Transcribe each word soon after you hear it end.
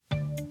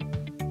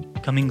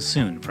Coming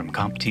soon from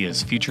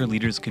CompTIA's Future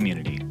Leaders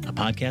Community, a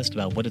podcast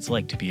about what it's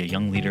like to be a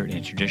young leader in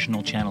a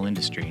traditional channel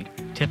industry,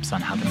 tips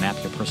on how to map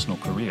your personal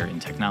career in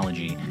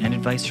technology, and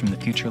advice from the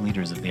future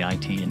leaders of the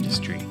IT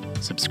industry.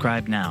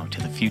 Subscribe now to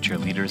the Future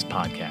Leaders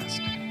Podcast.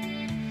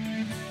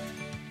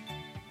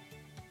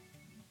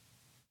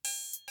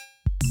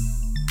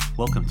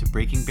 Welcome to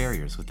Breaking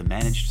Barriers with the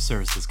Managed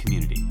Services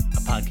Community,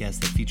 a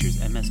podcast that features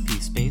MSP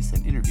space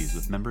and interviews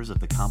with members of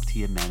the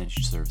CompTIA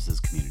Managed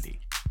Services community.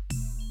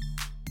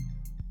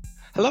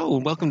 Hello,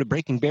 and welcome to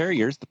Breaking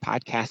Barriers, the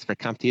podcast for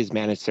CompTIA's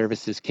Managed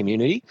Services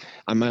community.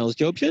 I'm Miles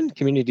Jobson,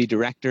 Community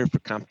Director for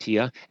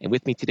CompTIA, and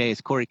with me today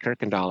is Corey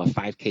Kirkendall of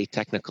 5K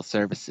Technical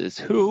Services,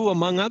 who,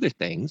 among other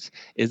things,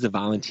 is a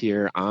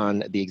volunteer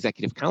on the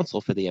Executive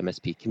Council for the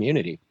MSP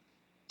community.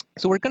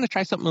 So we're going to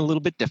try something a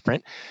little bit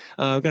different.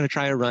 We're going to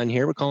try a run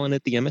here. We're calling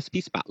it the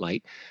MSP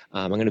Spotlight.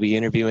 I'm going to be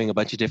interviewing a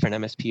bunch of different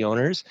MSP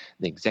owners,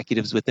 the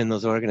executives within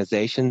those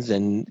organizations,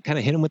 and kind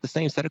of hit them with the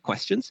same set of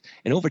questions.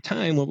 And over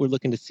time, what we're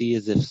looking to see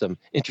is if some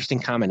interesting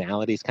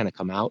commonalities kind of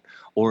come out,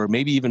 or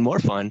maybe even more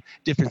fun,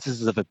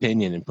 differences of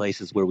opinion in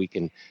places where we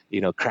can,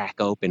 crack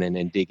open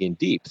and dig in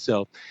deep.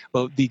 So,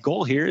 well, the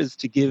goal here is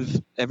to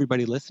give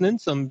everybody listening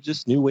some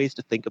just new ways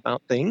to think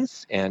about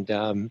things and,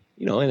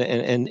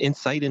 and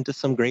insight into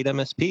some great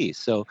MSPs.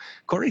 So,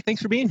 Corey,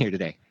 thanks for being here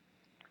today.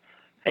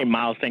 Hey,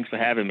 Miles, thanks for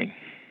having me.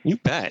 You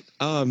bet.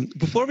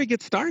 Before we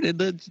get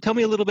started, tell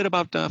me a little bit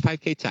about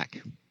 5K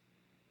Tech.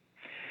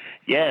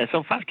 Yeah,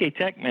 so 5K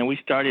Tech, man, we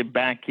started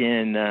back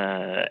in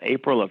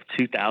April of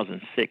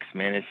 2006,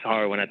 man. It's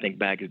hard when I think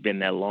back. It's been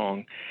that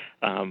long.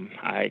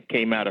 I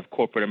came out of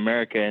corporate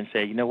America and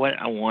said, you know what,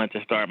 I want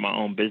to start my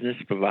own business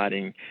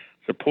providing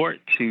support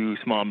to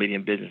small,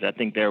 medium business. I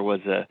think there was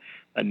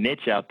a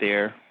niche out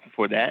there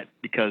for that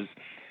because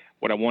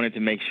what I wanted to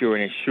make sure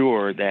and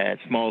ensure that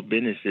small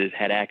businesses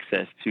had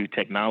access to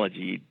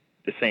technology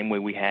the same way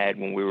we had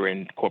when we were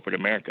in corporate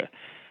America.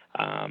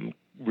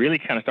 Really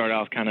kind of started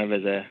off kind of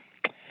as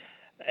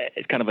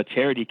it's kind of a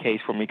charity case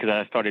for me because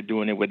I started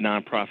doing it with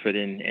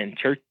nonprofit and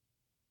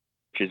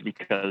churches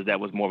because that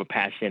was more of a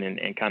passion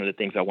and kind of the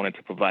things I wanted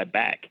to provide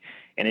back.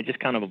 And it just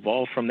kind of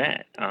evolved from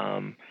that.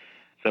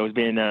 So it's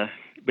been an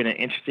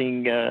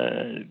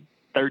interesting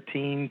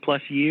 13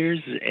 plus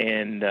years,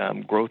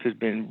 and growth has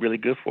been really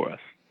good for us.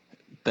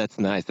 That's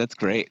nice. That's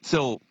great.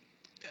 So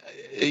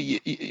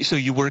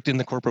you worked in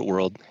the corporate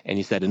world and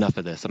you said, enough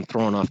of this. I'm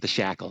throwing off the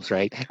shackles,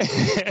 right?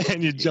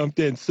 And you jumped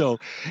in. So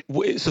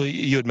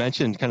you had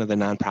mentioned kind of the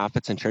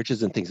nonprofits and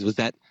churches and things. Was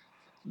that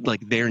like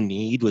their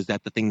need? Was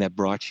that the thing that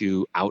brought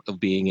you out of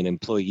being an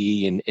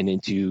employee and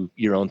into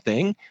your own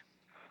thing?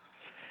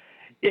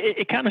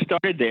 It kind of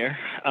started there.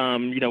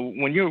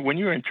 When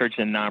you're in church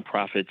and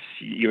nonprofits,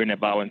 you're in a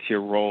volunteer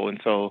role. And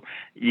so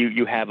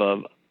you have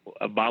a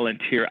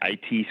volunteer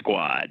IT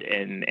squad,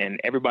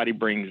 and everybody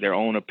brings their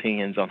own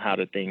opinions on how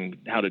to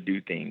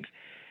do things.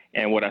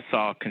 And what I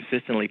saw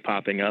consistently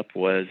popping up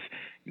was,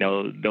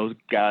 those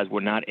guys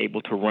were not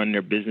able to run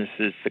their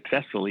businesses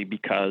successfully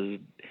because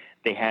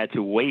they had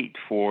to wait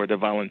for the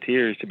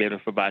volunteers to be able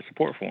to provide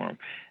support for them.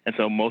 And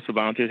so most of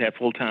the volunteers had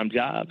full-time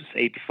jobs,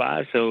 8 to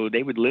 5, so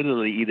they would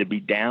literally either be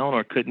down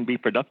or couldn't be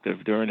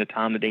productive during the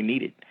time that they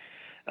needed.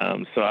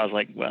 So I was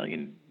like, well,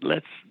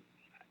 a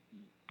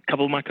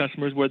couple of my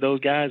customers were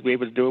those guys. We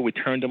were able to do it. We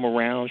turned them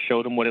around,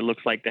 showed them what it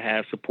looks like to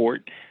have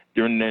support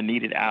during their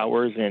needed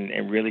hours,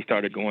 and really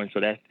started going. So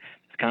that's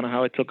kind of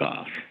how it took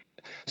off.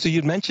 So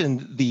you'd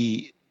mentioned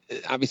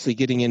obviously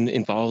getting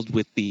involved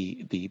with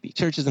the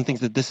churches and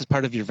things, that this is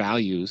part of your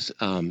values.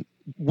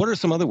 What are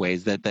some other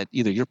ways that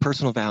either your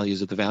personal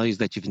values or the values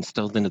that you've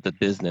instilled into the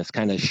business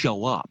kind of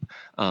show up,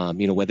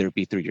 whether it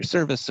be through your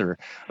service or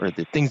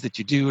the things that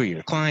you do or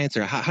your clients,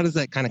 or how does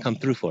that kind of come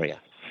through for you?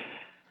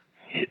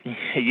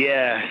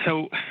 Yeah.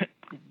 So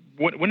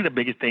one of the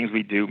biggest things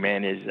we do,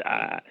 man, is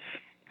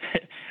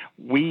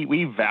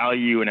we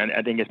value, and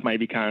I think it might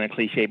be kind of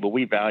cliche, but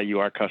we value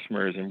our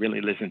customers and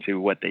really listen to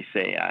what they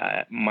say.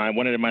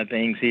 One of my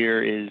things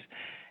here is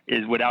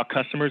without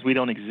customers, we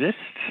don't exist,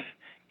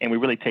 and we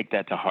really take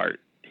that to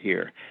heart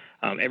here.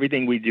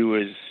 Everything we do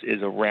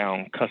is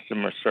around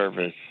customer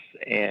service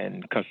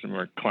and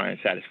customer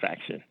client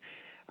satisfaction.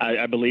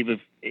 I believe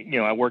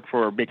I work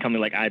for a big company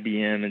like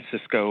IBM and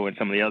Cisco and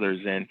some of the others,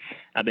 and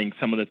I think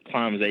some of the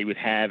problems they would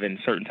have in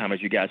certain times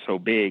as you got so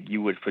big, you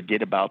would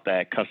forget about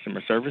that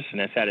customer service and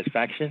that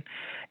satisfaction,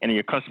 and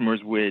your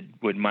customers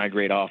would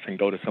migrate off and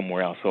go to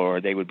somewhere else,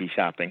 or they would be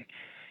shopping.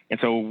 And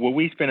so what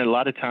we spend a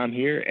lot of time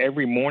here,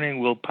 every morning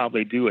we'll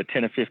probably do a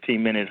 10 or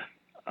 15-minute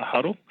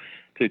huddle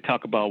to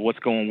talk about what's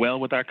going well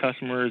with our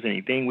customers,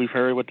 anything we've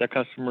heard with our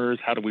customers,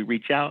 how do we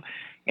reach out.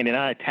 And then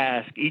I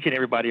task each and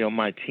everybody on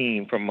my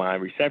team, from my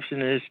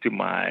receptionist to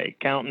my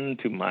accountant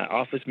to my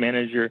office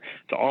manager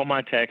to all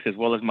my techs as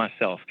well as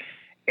myself.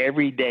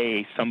 Every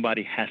day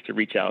somebody has to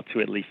reach out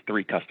to at least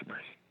 3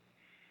 customers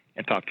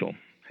and talk to them.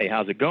 Hey,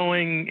 how's it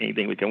going?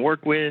 Anything we can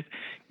work with?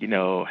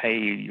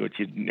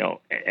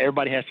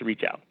 Everybody has to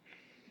reach out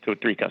to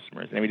 3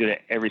 customers. And we do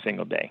that every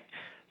single day.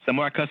 Some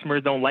of our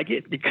customers don't like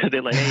it because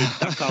they're like, hey,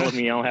 stop calling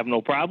me. I don't have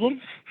no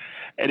problems.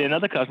 And then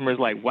other customers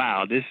like,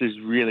 wow, this is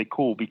really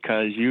cool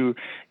because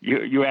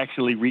you're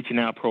actually reaching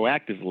out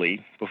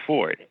proactively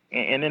before it.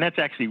 And then that's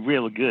actually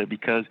real good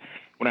because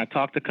when I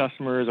talk to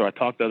customers or I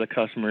talk to other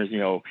customers,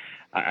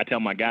 I tell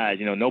my guys,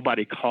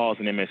 nobody calls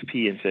an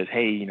MSP and says,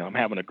 hey, I'm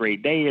having a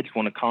great day. I just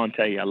want to call and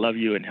tell you I love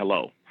you and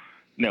hello.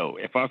 No,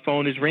 if our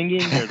phone is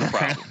ringing, there's a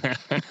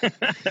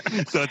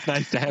problem. So it's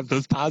nice to have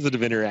those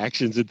positive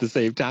interactions at the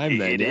same time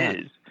then.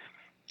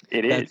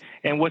 It is.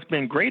 And what's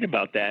been great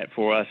about that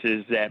for us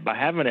is that by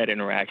having that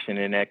interaction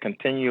and that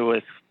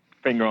continuous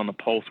finger on the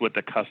pulse with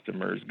the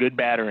customers, good,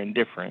 bad, or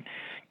indifferent,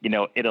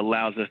 it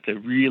allows us to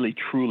really,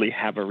 truly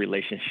have a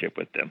relationship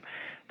with them.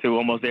 To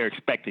almost, they're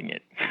expecting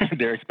it.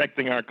 They're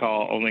expecting our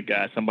call. Oh my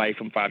God, somebody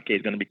from 5K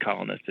is going to be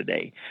calling us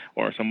today,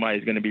 or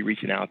somebody's going to be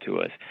reaching out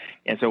to us.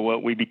 And so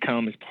what we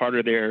become is part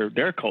of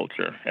their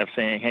culture of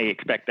saying, hey,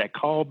 expect that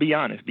call, be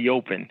honest, be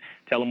open,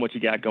 tell them what you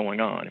got going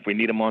on. If we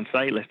need them on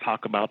site, let's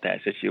talk about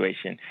that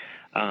situation.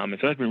 And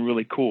so that's been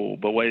really cool.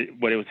 But what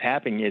it was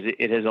happening is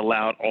it has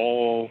allowed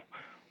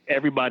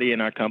everybody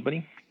in our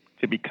company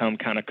to become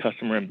kind of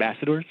customer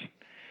ambassadors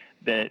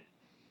that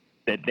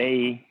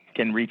they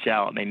can reach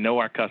out and they know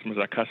our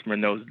customer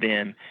knows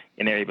them,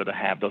 and they're able to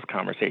have those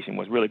conversations.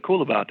 What's really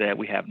cool about that,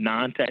 we have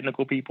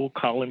non-technical people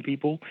calling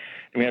people,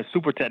 and we have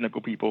super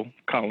technical people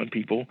calling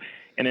people.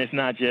 And it's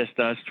not just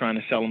us trying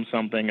to sell them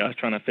something, us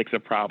trying to fix a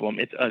problem.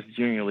 It's us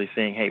genuinely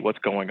saying, hey, what's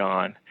going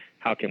on?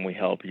 How can we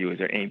help you? Is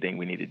there anything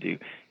we need to do?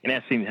 And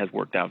that seems has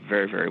worked out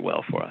very, very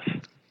well for us.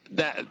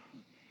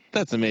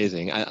 That's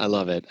amazing. I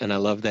love it. And I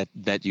love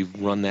that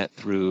you've run that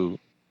through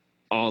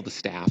all the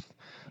staff.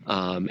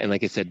 And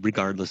like I said,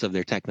 regardless of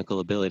their technical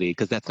ability,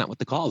 because that's not what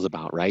the call is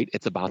about, right?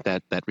 It's about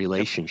that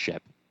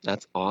relationship.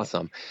 That's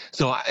awesome.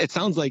 So it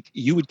sounds like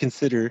you would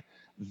consider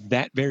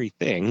that very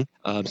thing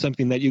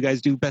something that you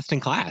guys do best in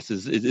class.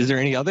 Is there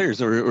any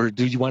others, or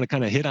do you want to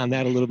kind of hit on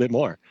that a little bit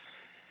more?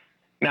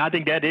 No, I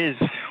think that is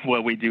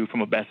what we do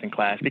from a best in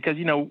class because,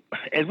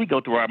 as we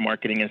go through our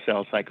marketing and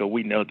sales cycle,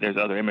 we know there's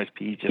other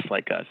MSPs just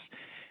like us.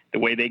 The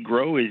way they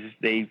grow is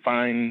they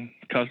find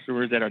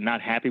customers that are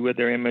not happy with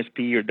their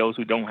MSP or those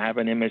who don't have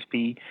an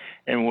MSP.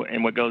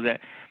 And what goes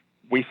that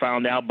we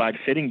found out by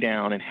sitting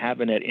down and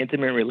having that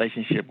intimate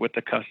relationship with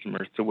the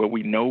customers to where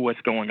we know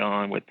what's going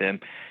on with them,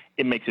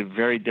 it makes it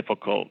very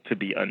difficult to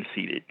be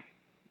unseated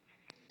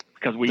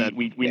because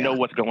we know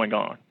what's going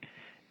on.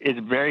 It's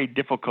very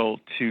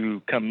difficult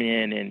to come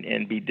in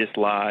and be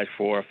dislodged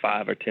for a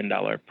 $5 or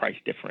 $10 price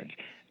difference.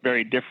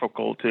 Very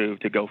difficult to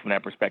go from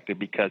that perspective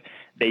because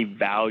they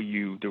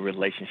value the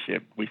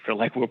relationship. We feel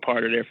like we're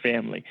part of their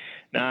family.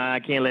 Nah, I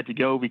can't let you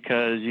go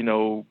because,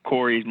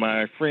 Corey's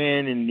my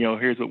friend and,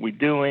 here's what we're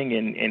doing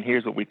and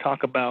here's what we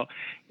talk about.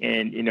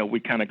 And, we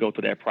kind of go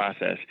through that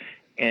process.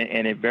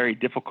 And it's very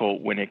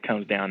difficult when it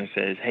comes down and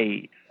says,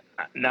 hey,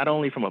 not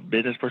only from a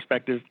business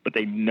perspective, but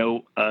they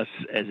know us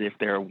as if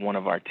they're one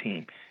of our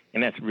team.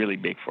 And that's really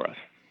big for us.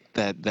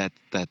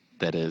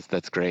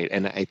 That's great.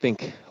 And I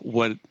think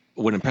what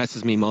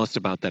impresses me most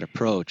about that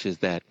approach is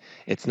that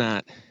it's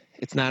not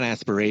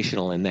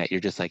aspirational in that you're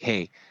just like,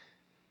 hey,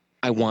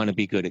 I want to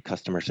be good at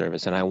customer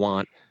service and I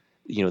want,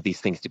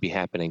 these things to be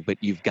happening, but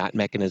you've got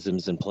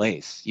mechanisms in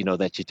place,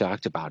 that you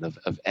talked about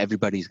of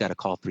everybody's got to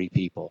call 3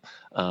 people.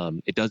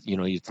 It does,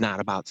 it's not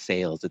about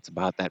sales. It's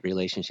about that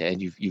relationship.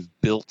 And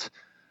you've built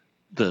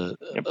a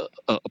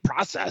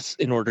process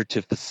in order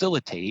to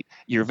facilitate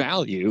your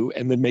value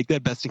and then make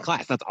that best in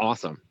class. That's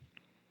awesome.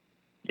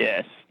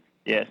 Yes.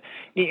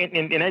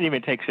 And that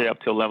even takes it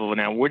up to a level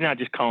now. We're not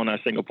just calling our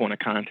single point of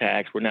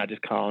contacts. We're not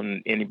just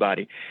calling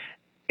anybody.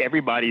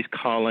 Everybody's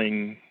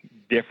calling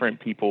different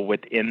people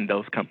within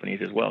those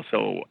companies as well.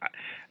 So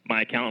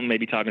my accountant may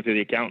be talking to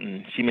the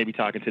accountant. She may be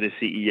talking to the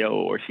CEO,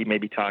 or she may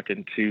be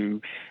talking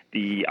to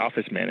the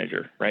office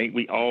manager, right?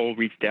 We all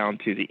reach down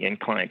to the end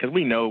client because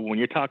we know when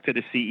you talk to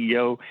the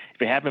CEO, if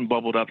they haven't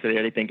bubbled up to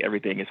there, they think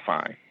everything is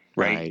fine,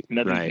 right?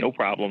 No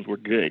problems, we're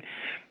good.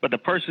 But the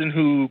person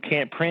who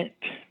can't print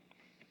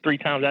 3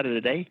 times out of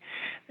the day,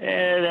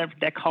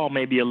 that call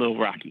may be a little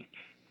rocky.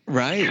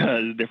 Right.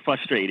 Because they're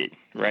frustrated,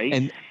 right?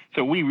 And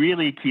so we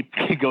really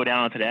go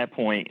down to that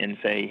point and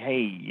say,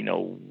 hey,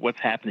 what's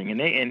happening?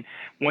 And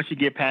once you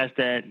get past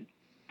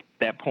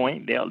that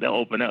point, they'll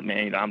open up,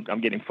 man.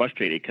 I'm getting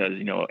frustrated because,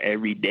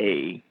 every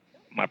day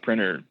my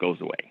printer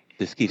goes away.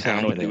 This keeps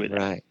happening.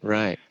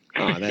 Right.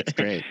 Oh, that's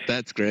great.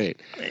 That's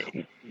great.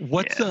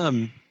 What's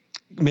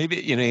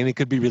maybe, and it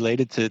could be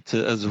related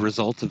to as a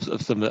result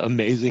of some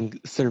amazing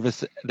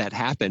service that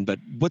happened, but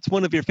what's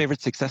one of your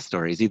favorite success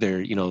stories,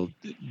 either,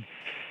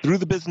 through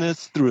the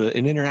business, through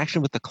an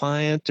interaction with the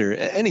client or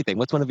anything?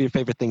 What's one of your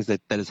favorite things that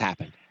has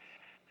happened?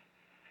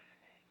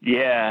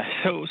 Yeah.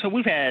 So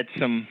we've had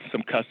some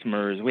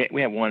customers.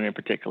 We have one in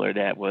particular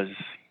that was,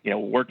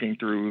 working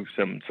through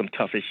some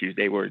tough issues.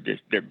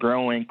 They're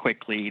growing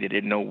quickly. They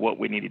didn't know what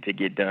we needed to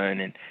get done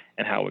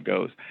and how it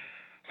goes.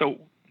 So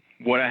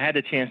what I had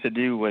the chance to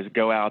do was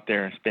go out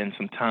there and spend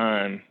some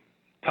time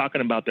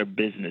talking about their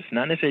business,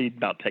 not necessarily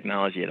about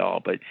technology at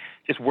all, but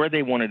just where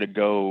they wanted to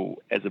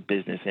go as a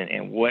business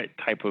and what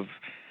type of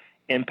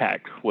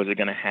impact was it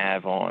going to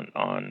have on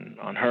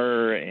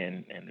her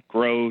and the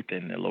growth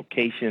and the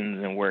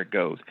locations and where it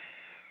goes.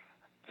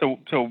 So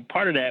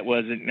part of that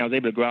was I was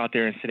able to go out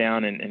there and sit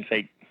down and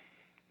say,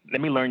 let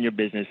me learn your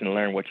business and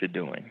learn what you're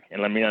doing,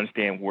 and let me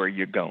understand where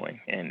you're going,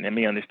 and let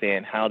me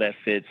understand how that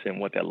fits and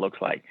what that looks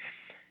like.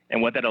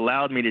 And what that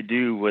allowed me to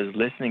do was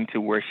listening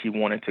to where she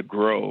wanted to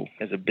grow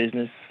as a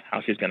business, how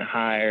she's going to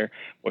hire,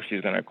 what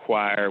she's going to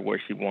acquire, where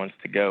she wants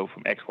to go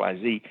from X, Y,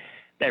 Z.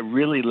 That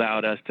really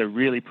allowed us to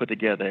really put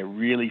together a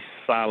really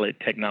solid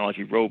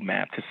technology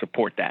roadmap to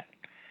support that.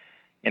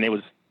 And it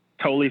was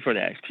totally for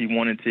that. She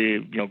wanted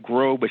to,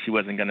 grow, but she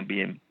wasn't going to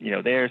be,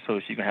 there. So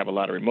she's going to have a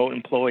lot of remote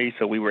employees.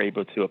 So we were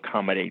able to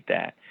accommodate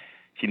that.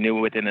 She knew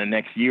within the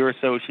next year or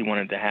so she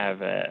wanted to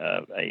have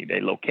a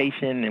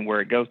location and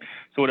where it goes.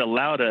 So it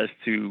allowed us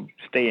to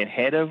stay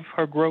ahead of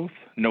her growth,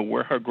 know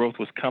where her growth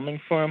was coming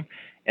from,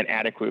 and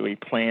adequately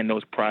plan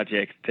those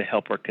projects to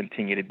help her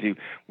continue to do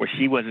where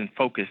she wasn't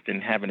focused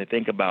and having to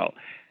think about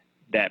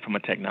that from a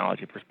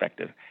technology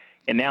perspective.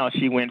 And now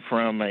she went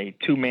from a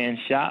two-man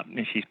shop,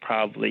 and she's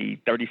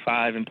probably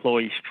 35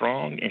 employees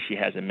strong, and she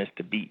hasn't missed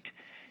a beat.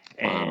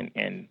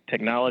 And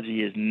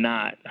technology is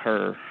not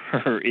her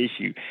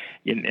issue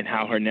in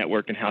how her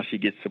network and how she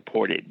gets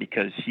supported,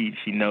 because she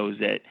knows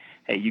that,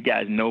 hey, you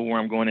guys know where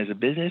I'm going as a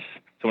business.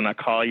 So when I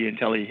call you and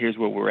tell you here's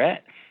where we're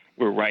at,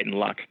 we're right in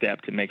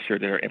lockstep to make sure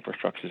that her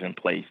infrastructure is in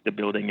place. The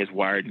building is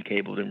wired and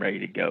cabled and ready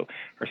to go.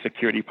 Her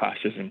security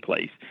posture is in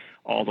place.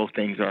 All those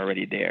things are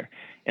already there.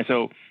 And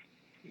so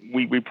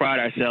we pride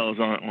ourselves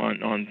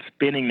on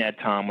spending that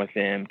time with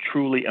them,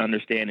 truly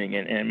understanding.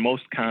 And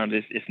most times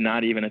it's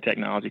not even a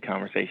technology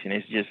conversation.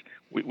 It's just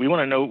we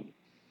want to know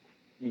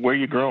where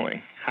you're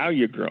growing, how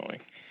you're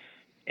growing.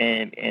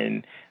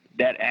 And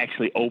that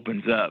actually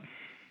opens up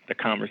the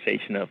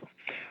conversation of,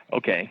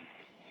 okay,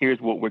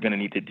 here's what we're going to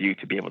need to do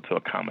to be able to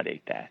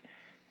accommodate that.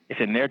 It's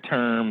in their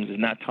terms. It's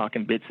not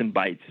talking bits and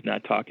bytes. It's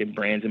not talking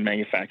brands and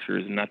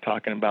manufacturers. It's not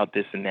talking about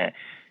this and that.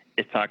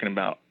 It's talking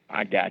about,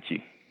 I got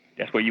you.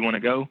 That's where you want to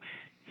go.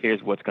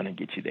 Here's what's going to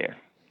get you there.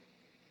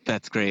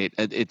 That's great.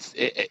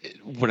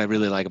 What I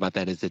really like about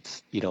that is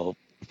it's,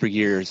 for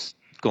years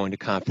going to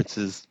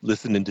conferences,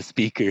 listening to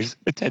speakers,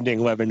 attending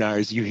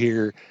webinars, you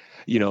hear,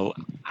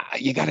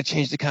 you got to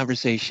change the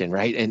conversation,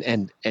 right?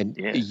 And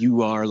yeah.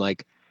 You are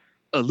like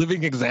a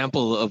living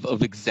example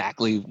of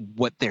exactly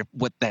what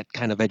that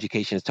kind of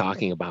education is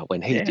talking about.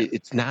 When, hey, yeah.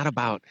 It's not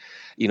about,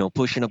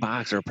 pushing a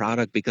box or a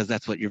product because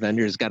that's what your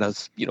vendor's got a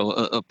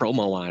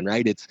promo on,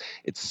 right? It's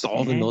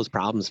solving those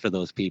problems for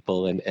those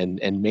people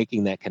and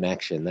making that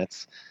connection.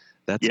 That's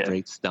yeah.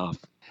 Great stuff.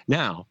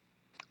 Now,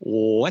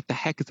 what the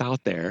heck is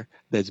out there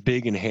that's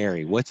big and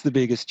hairy? What's the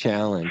biggest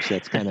challenge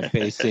that's kind of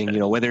facing,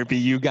 whether it be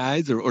you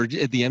guys or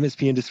the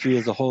MSP industry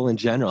as a whole in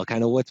general?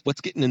 Kind of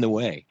what's getting in the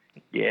way?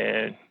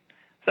 Yeah.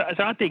 So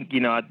I think,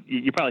 you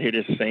probably hear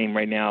this the same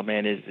right now,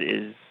 man,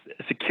 is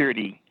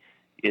security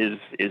is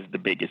the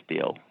biggest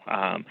deal.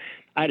 I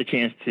had a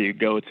chance to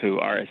go to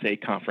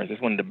RSA conference.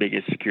 It's one of the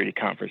biggest security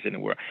conferences in the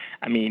world.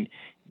 I mean,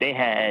 they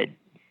had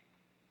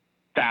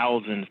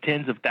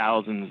tens of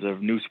thousands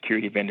of new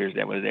security vendors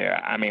that were there.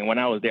 I mean, when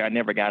I was there, I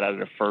never got out of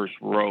the first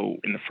row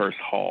in the first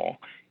hall.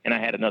 And I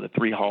had another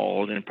 3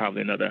 halls and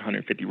probably another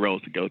 150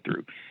 rows to go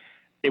through.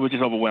 It was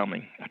just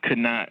overwhelming. I could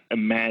not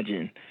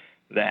imagine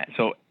that.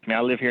 So, I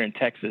live here in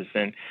Texas,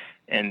 and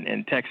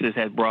Texas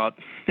has brought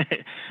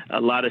a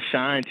lot of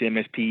shine to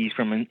MSPs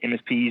from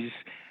MSPs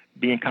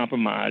being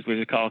compromised, which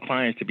is called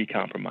clients to be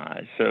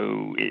compromised.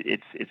 So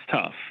it's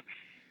tough.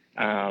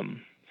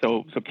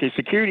 So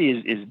security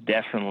is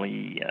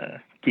definitely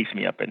keeps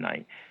me up at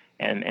night,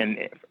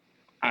 and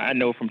I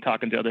know from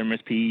talking to other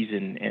MSPs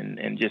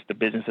and just the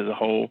business as a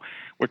whole,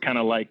 we're kind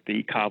of like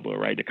the cobbler,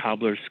 right? The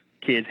cobbler's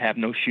kids have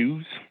no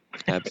shoes.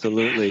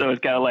 Absolutely. So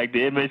it's kind of like the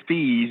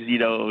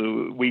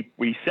MSPs,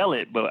 we sell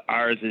it, but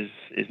ours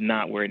is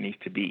not where it needs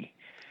to be.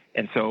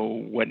 And so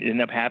what ended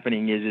up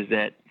happening is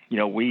that,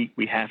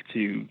 we have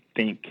to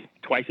think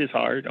twice as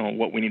hard on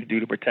what we need to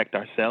do to protect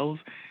ourselves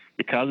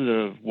because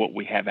of what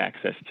we have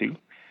access to.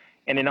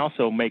 And then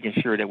also making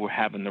sure that we're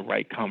having the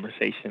right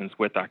conversations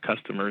with our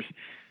customers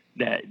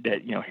that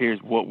here's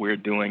what we're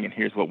doing and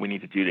here's what we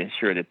need to do to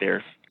ensure that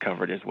they're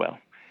covered as well.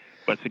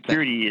 But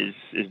security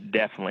is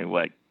definitely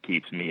what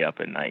keeps me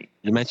up at night.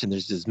 You mentioned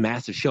there's this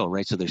massive show,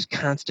 right? So there's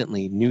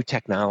constantly new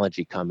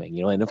technology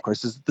coming, and of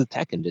course this is the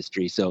tech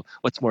industry. So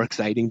what's more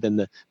exciting than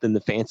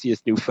the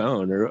fanciest new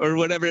phone or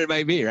whatever it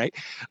might be, right?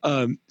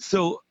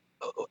 So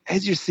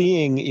as you're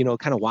seeing,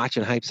 kind of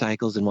watching hype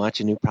cycles and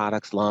watching new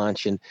products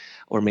launch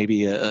or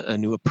maybe a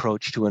new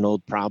approach to an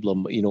old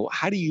problem,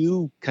 how do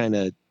you kind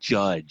of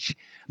judge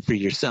for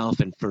yourself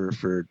and for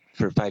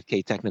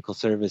 5K Technical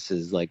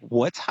Services, like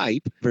what's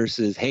hype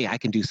versus, hey, I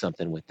can do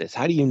something with this?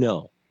 How do you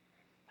know?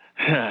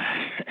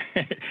 I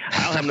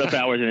don't have enough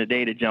hours in a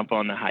day to jump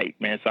on the hype,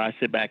 man. So I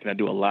sit back and I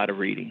do a lot of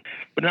reading,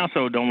 but I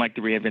also don't like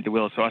to reinvent the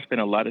wheel. So I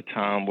spend a lot of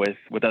time with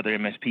other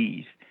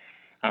MSPs.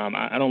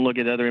 I don't look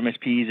at other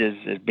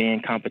MSPs as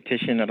being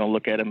competition. I don't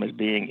look at them as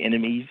being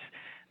enemies.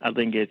 I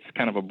think it's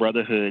kind of a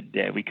brotherhood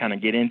that we kind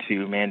of get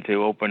into, man,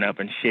 to open up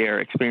and share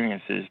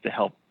experiences to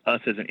help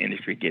us as an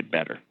industry get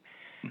better.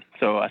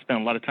 So I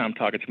spend a lot of time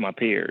talking to my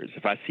peers.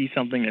 If I see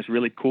something that's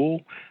really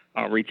cool,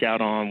 I'll reach out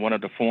on one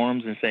of the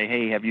forums and say,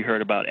 hey, have you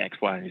heard about X,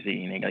 Y, and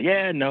Z? And they go,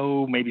 yeah,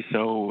 no, maybe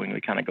so. And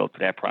we kind of go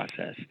through that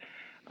process.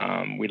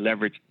 We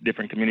leverage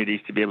different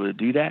communities to be able to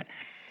do that.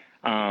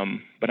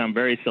 But I'm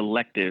very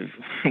selective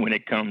when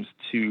it comes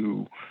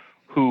to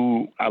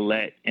who I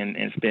let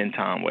and spend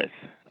time with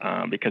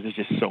because it's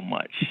just so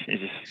much.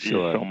 It's just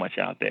so much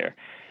out there.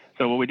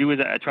 So what we do is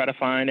I try to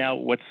find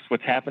out what's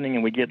happening,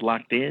 and we get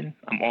locked in.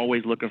 I'm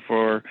always looking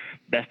for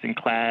best in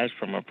class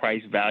from a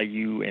price,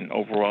 value, and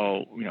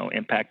overall,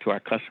 impact to our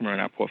customer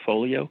and our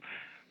portfolio.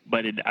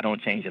 But I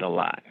don't change it a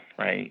lot,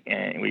 right?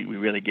 And we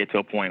really get to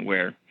a point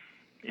where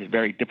it's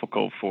very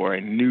difficult for a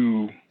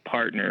new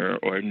partner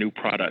or a new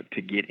product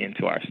to get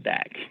into our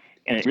stack.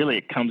 And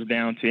it comes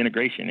down to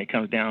integration. It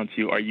comes down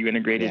to, are you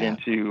integrated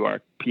into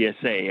our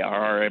PSA,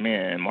 our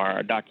RMM,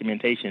 our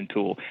documentation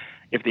tool?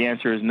 If the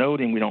answer is no,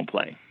 then we don't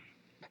play.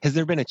 Has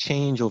there been a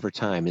change over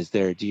time?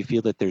 Do you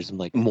feel that there's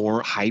like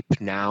more hype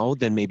now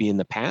than maybe in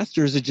the past,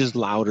 or is it just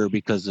louder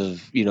because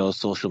of,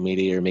 social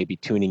media or maybe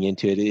tuning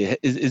into it?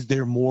 Is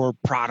there more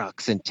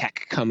products and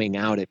tech coming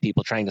out at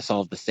people trying to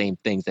solve the same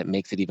things that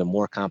makes it even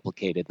more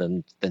complicated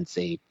than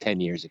say 10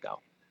 years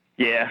ago?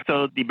 Yeah.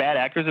 So the bad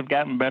actors have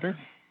gotten better.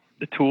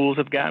 The tools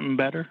have gotten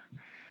better.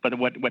 But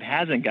what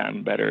hasn't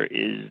gotten better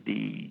is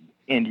the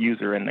end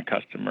user and the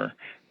customer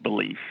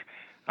belief.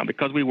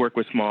 Because we work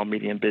with small,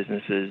 medium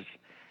businesses,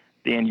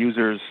 the end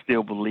users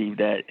still believe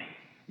that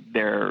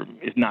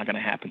it's not going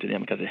to happen to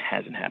them because it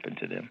hasn't happened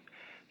to them.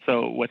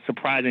 So what's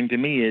surprising to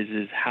me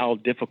is how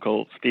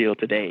difficult still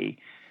today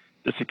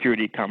the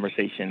security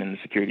conversation and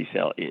the security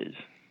sale is.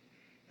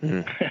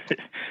 And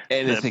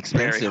it's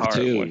expensive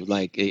too. One.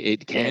 Like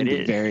it can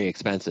be very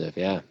expensive.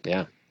 Yeah.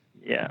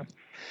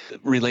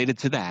 Related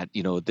to that,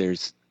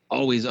 there's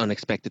always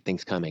unexpected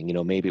things coming,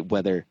 maybe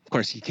whether, of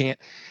course, you can't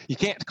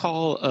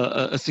call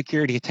a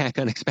security attack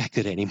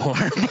unexpected anymore.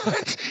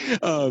 But,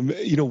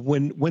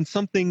 when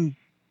something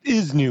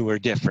is new or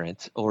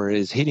different or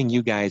is hitting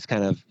you guys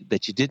kind of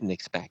that you didn't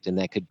expect, and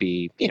that could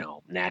be,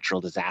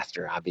 natural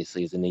disaster,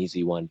 obviously, is an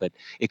easy one, but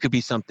it could be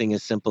something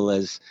as simple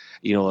as,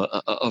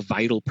 a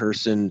vital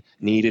person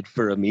needed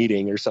for a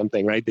meeting or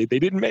something, right? They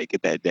didn't make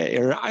it that day,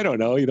 or I don't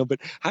know, but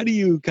how do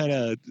you kind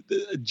of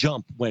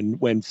jump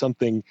when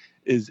something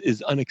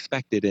is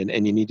unexpected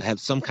and you need to have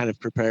some kind of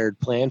prepared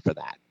plan for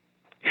that?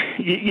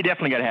 You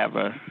definitely got to have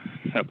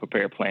a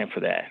prepared plan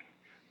for that.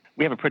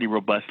 We have a pretty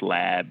robust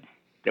lab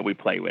that we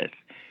play with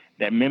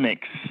that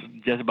mimics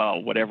just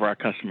about whatever our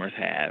customers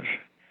have.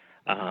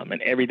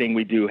 And everything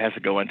we do has to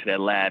go into that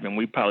lab, and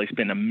we probably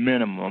spend a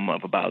minimum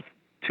of about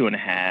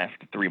 2.5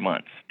 to 3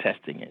 months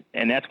testing it.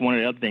 And that's one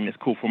of the other things that's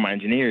cool for my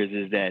engineers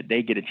is that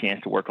they get a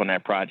chance to work on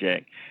that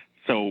project.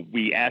 So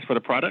we ask for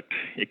the product,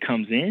 it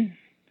comes in.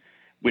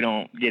 We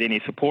don't get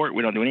any support.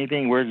 We don't do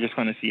anything. We're just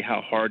going to see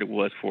how hard it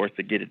was for us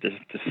to get it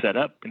to set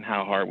up and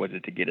how hard was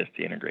it to get us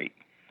to integrate.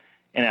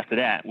 And after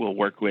that, we'll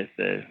work with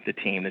the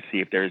team to see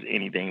if there's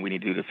anything we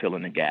need to do to fill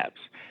in the gaps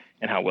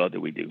and how well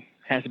do we do.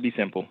 Has to be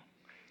simple.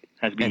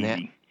 Has to be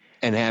easy.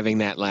 And having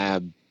that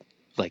lab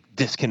like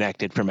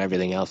disconnected from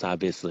everything else,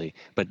 obviously,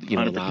 but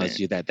 100%. Allows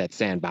you that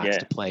sandbox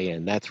to play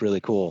in. That's really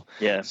cool.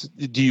 Yeah. So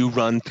do you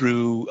run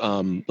through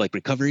like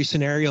recovery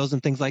scenarios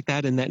and things like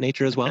that in that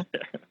nature as well?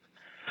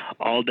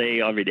 All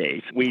day, every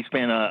day. We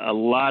spend a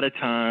lot of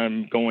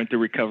time going through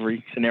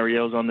recovery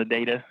scenarios on the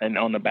data and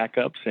on the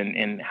backups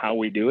and how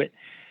we do it.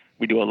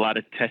 We do a lot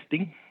of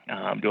testing,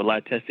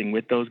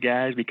 with those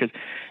guys because,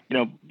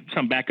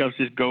 some backups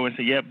just go and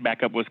say, yep,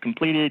 backup was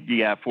completed.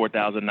 You got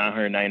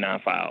 4,999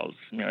 files.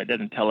 It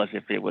doesn't tell us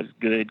if it was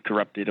good,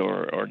 corrupted,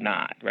 or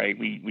not, right?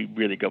 We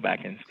really go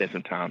back and spend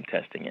some time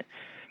testing it.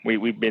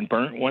 We've been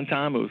burnt one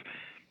time of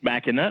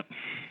backing up,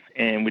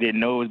 and we didn't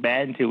know it was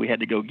bad until we had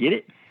to go get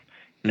it.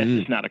 That's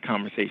just not a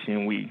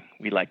conversation we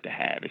like to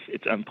have.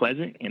 It's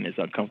unpleasant, and it's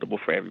uncomfortable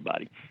for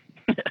everybody.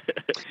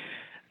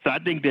 So I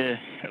think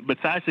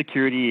besides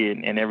security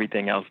and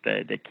everything else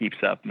that keeps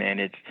up, man,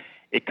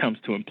 it comes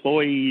to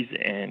employees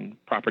and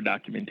proper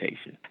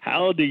documentation.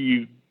 How do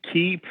you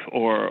keep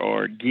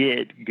or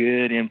get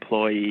good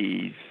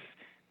employees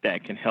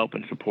that can help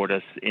and support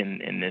us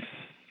in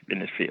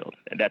this field?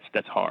 And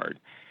that's hard.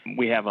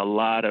 We have a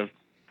lot of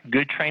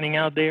good training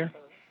out there.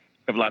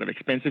 We have a lot of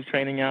expensive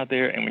training out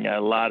there, and we got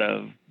a lot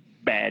of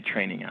bad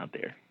training out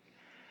there.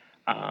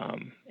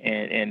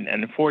 And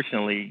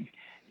unfortunately,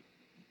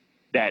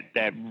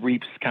 that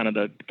reaps kind of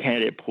the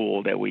candidate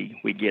pool that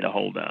we get a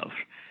hold of.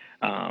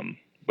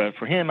 But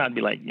for him, I'd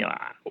be like,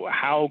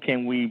 how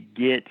can we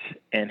get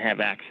and have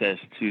access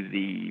to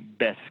the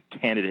best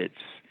candidates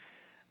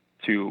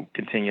to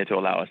continue to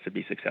allow us to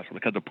be successful?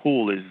 Because the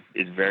pool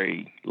is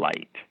very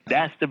light.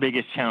 That's the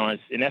biggest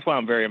challenge, and that's why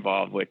I'm very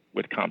involved with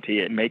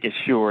CompTIA, making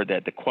sure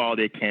that the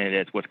quality of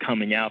candidates, what's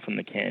coming out from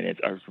the candidates,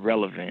 are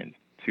relevant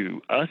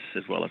to us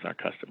as well as our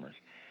customers.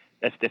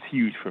 That's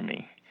huge for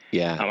me.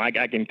 Yeah.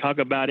 I can talk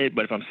about it,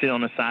 but if I'm sitting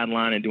on the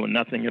sideline and doing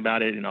nothing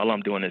about it, and all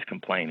I'm doing is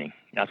complaining,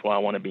 that's why I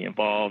want to be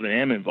involved and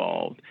am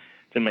involved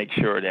to make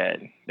sure that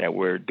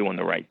we're doing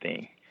the right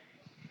thing.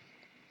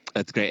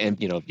 That's great.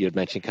 And, you had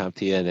mentioned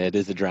CompTIA, and it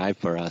is a drive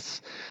for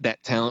us.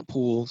 That talent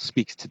pool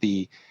speaks to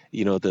the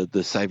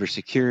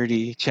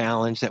cybersecurity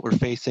challenge that we're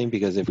facing,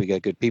 because if we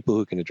got good people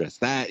who can address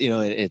that,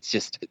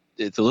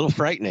 it's a little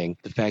frightening,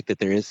 the fact that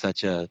there is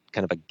such a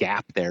kind of a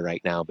gap there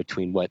right now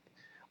between what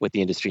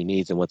the industry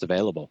needs and what's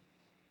available.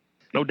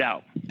 No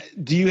doubt.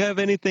 Do you have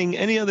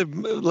any other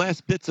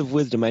last bits of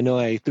wisdom? I know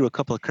I threw a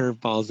couple of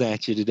curveballs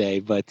at you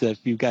today, but if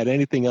you've got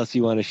anything else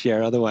you want to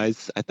share,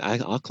 otherwise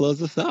I'll close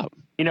this up.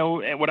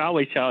 What I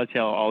always try to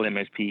tell all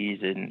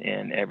MSPs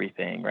and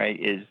everything, right,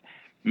 is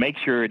make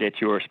sure that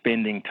you're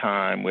spending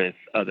time with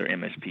other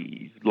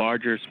MSPs,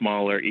 larger,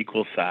 smaller,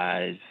 equal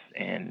size,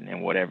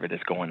 and whatever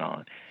that's going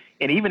on.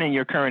 And even in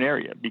your current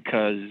area,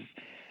 because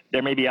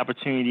there may be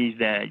opportunities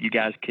that you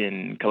guys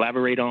can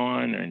collaborate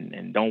on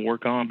and don't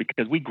work on,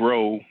 because we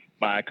grow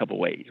by a couple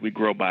ways. We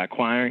grow by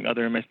acquiring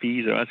other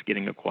MSPs or us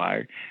getting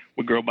acquired.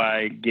 We grow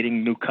by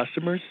getting new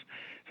customers.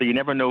 So you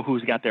never know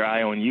who's got their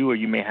eye on you, or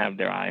you may have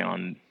your eye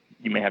on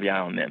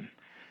them.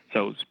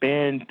 So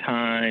spend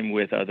time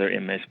with other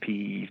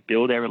MSPs,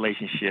 build that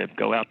relationship,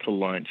 go out to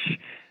lunch,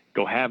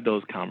 go have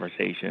those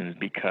conversations,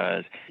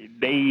 because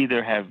they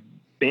either have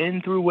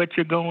been through what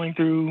you're going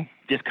through,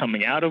 just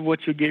coming out of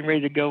what you're getting ready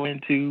to go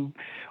into,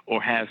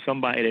 or have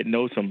somebody that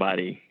knows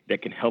somebody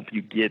that can help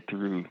you get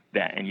through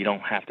that, and you don't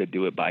have to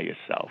do it by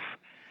yourself.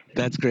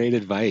 That's great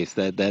advice.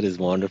 That is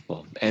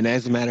wonderful. And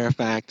as a matter of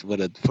fact,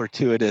 what a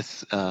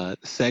fortuitous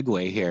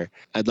segue here.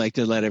 I'd like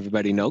to let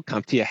everybody know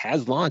CompTIA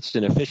has launched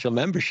an official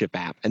membership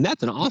app, and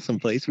that's an awesome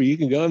place where you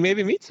can go and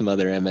maybe meet some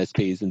other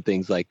MSPs and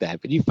things like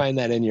that. But you find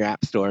that in your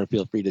app store, and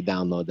feel free to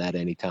download that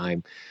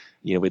anytime.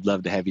 We'd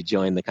love to have you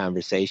join the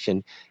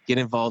conversation, get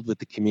involved with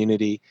the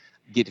community,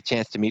 get a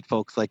chance to meet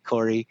folks like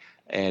Corey,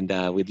 and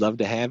we'd love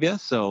to have you.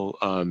 So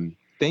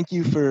thank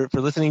you for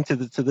listening to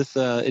this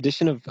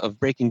edition of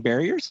Breaking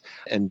Barriers.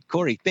 And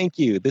Corey, thank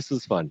you. This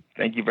was fun.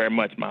 Thank you very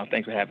much, Miles.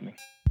 Thanks for having me.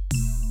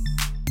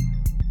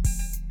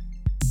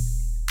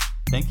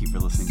 Thank you for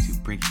listening to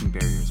Breaking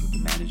Barriers with the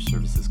Managed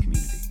Services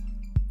Community.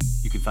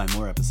 You can find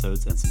more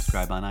episodes and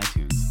subscribe on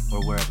iTunes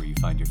or wherever you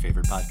find your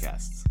favorite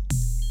podcasts.